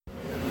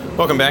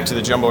Welcome back to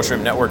the Jumbo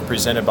Shrimp Network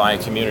presented by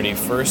Community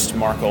First.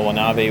 Marco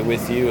LaNave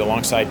with you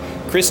alongside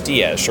Chris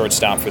Diaz,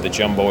 shortstop for the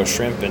Jumbo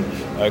Shrimp.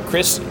 And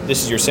Chris,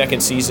 this is your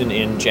second season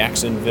in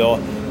Jacksonville.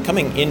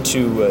 Coming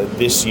into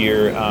this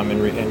year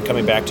and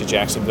coming back to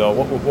Jacksonville,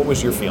 what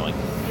was your feeling?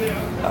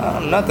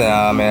 Nothing.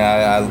 I mean,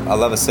 I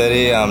love the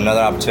city.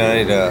 Another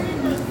opportunity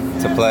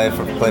to play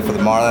for the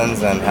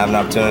Marlins and have an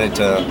opportunity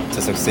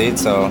to succeed.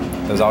 So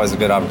it was always a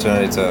good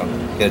opportunity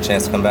to get a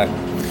chance to come back.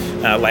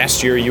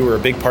 Last year, you were a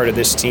big part of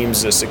this team's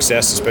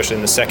success, especially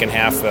in the second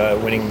half,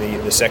 winning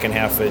the second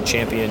half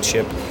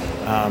championship.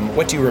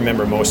 What do you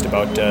remember most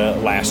about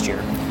last year?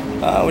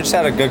 We just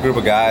had a good group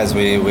of guys.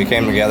 We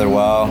came together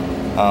well.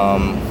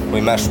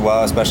 We meshed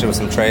well, especially with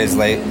some trades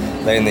late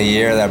in the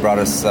year that brought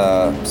us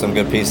some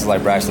good pieces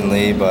like Braxton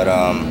Lee. But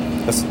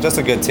just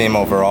a good team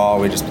overall.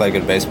 We just played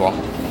good baseball.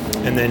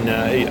 And then,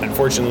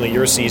 unfortunately,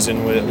 your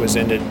season was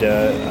ended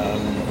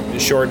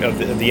short of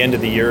the end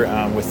of the year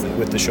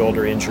with the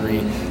shoulder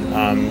injury.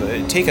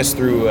 Take us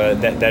through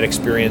that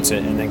experience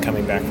and then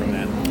coming back from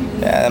that.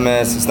 Yeah, I mean,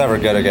 it's never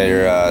good to get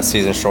your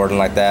season shortened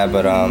like that,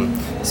 but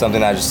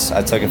something I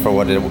took it for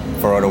what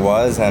it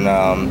was,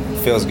 and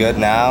feels good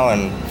now,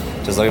 and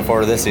just looking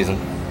forward to this season.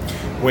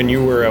 When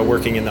you were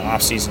working in the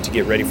off season to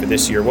get ready for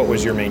this year, what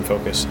was your main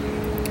focus?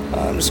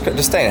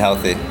 Just staying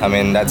healthy. I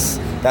mean, that's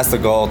the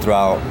goal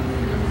throughout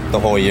the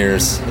whole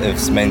years.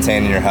 It's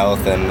maintaining your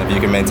health, and if you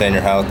can maintain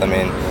your health, I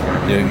mean,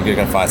 you're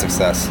going to find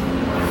success.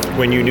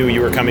 When you knew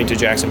you were coming to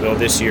Jacksonville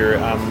this year,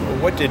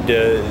 what did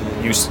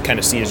you kind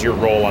of see as your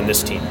role on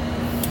this team?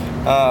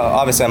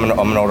 Obviously, I'm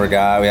an older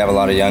guy. We have a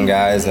lot of young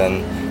guys,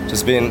 and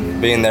just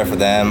being there for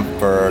them,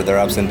 for their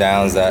ups and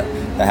downs that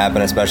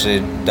happen, especially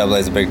AA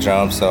is a big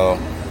jump. So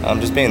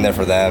just being there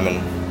for them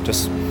and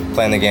just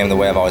playing the game the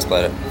way I've always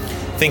played it.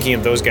 Thinking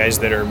of those guys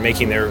that are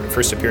making their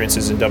first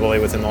appearances in AA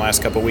within the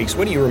last couple of weeks,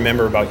 what do you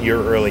remember about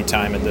your early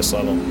time at this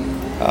level?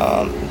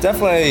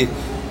 Definitely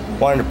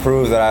wanted to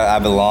prove that I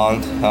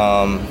belonged.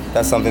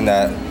 That's something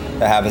that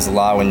happens a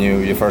lot when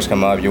you first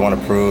come up. You want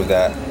to prove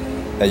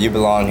that you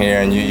belong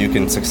here and you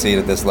can succeed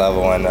at this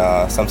level.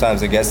 And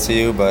sometimes it gets to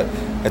you, but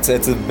it's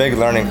a big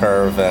learning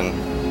curve,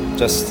 and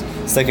just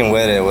sticking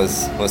with it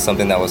was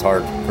something that was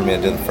hard for me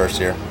to do the first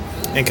year.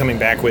 And coming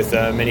back with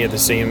many of the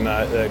same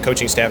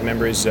coaching staff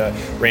members,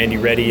 Randy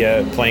Reddy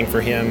playing for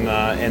him,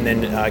 and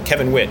then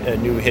Kevin Witt, a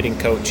new hitting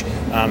coach.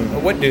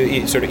 What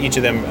do sort of each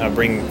of them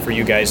bring for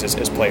you guys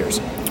as players?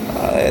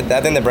 I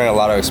think they bring a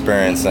lot of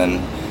experience,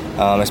 and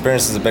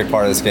experience is a big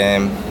part of this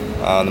game.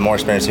 The more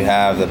experience you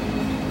have,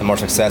 the more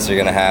success you're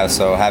going to have.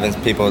 So having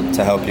people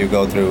to help you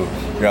go through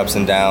your ups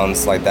and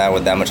downs like that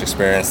with that much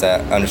experience,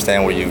 that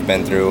understand what you've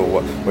been through,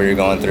 what you're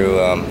going through,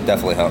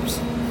 definitely helps.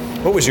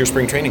 What was your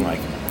spring training like?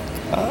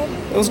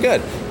 It was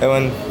good.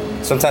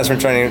 Sometimes spring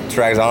training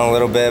drags on a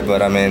little bit,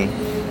 but I mean,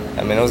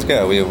 it was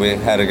good. We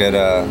had a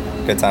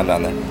good time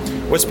down there.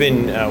 What's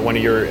been one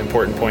of your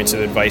important points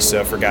of advice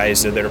for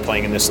guys that are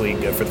playing in this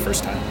league for the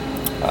first time?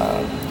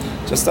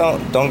 Just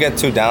don't get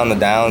too down the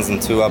downs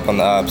and too up on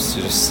the ups.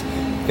 You just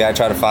gotta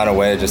try to find a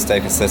way to just stay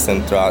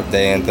consistent throughout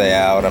day in, day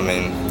out. I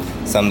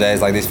mean, some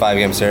days like these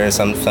 5-game series,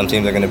 some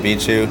teams are going to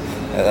beat you.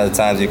 Other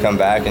times you come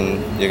back and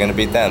you're going to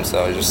beat them.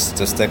 So just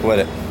stick with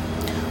it.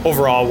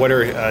 Overall, what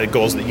are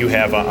goals that you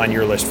have on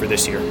your list for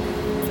this year?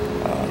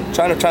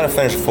 Trying to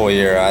finish a full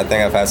year. I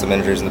think I've had some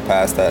injuries in the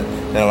past that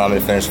didn't allow me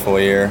to finish a full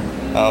year.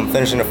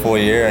 Finishing a full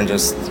year and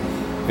just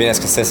being as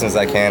consistent as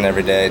I can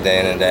every day,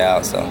 day in and day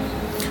out. So.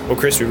 Well,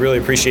 Chris, we really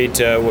appreciate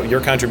your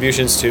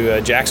contributions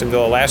to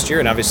Jacksonville last year,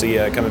 and obviously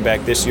coming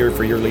back this year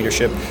for your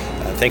leadership.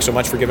 Thanks so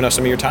much for giving us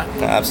some of your time.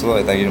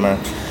 Absolutely. Thank you, man.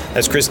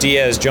 That's Chris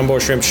Diaz, Jumbo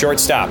Shrimp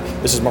shortstop.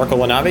 This is Marco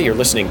LaNave. You're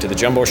listening to the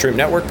Jumbo Shrimp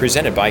Network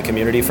presented by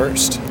Community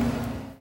First.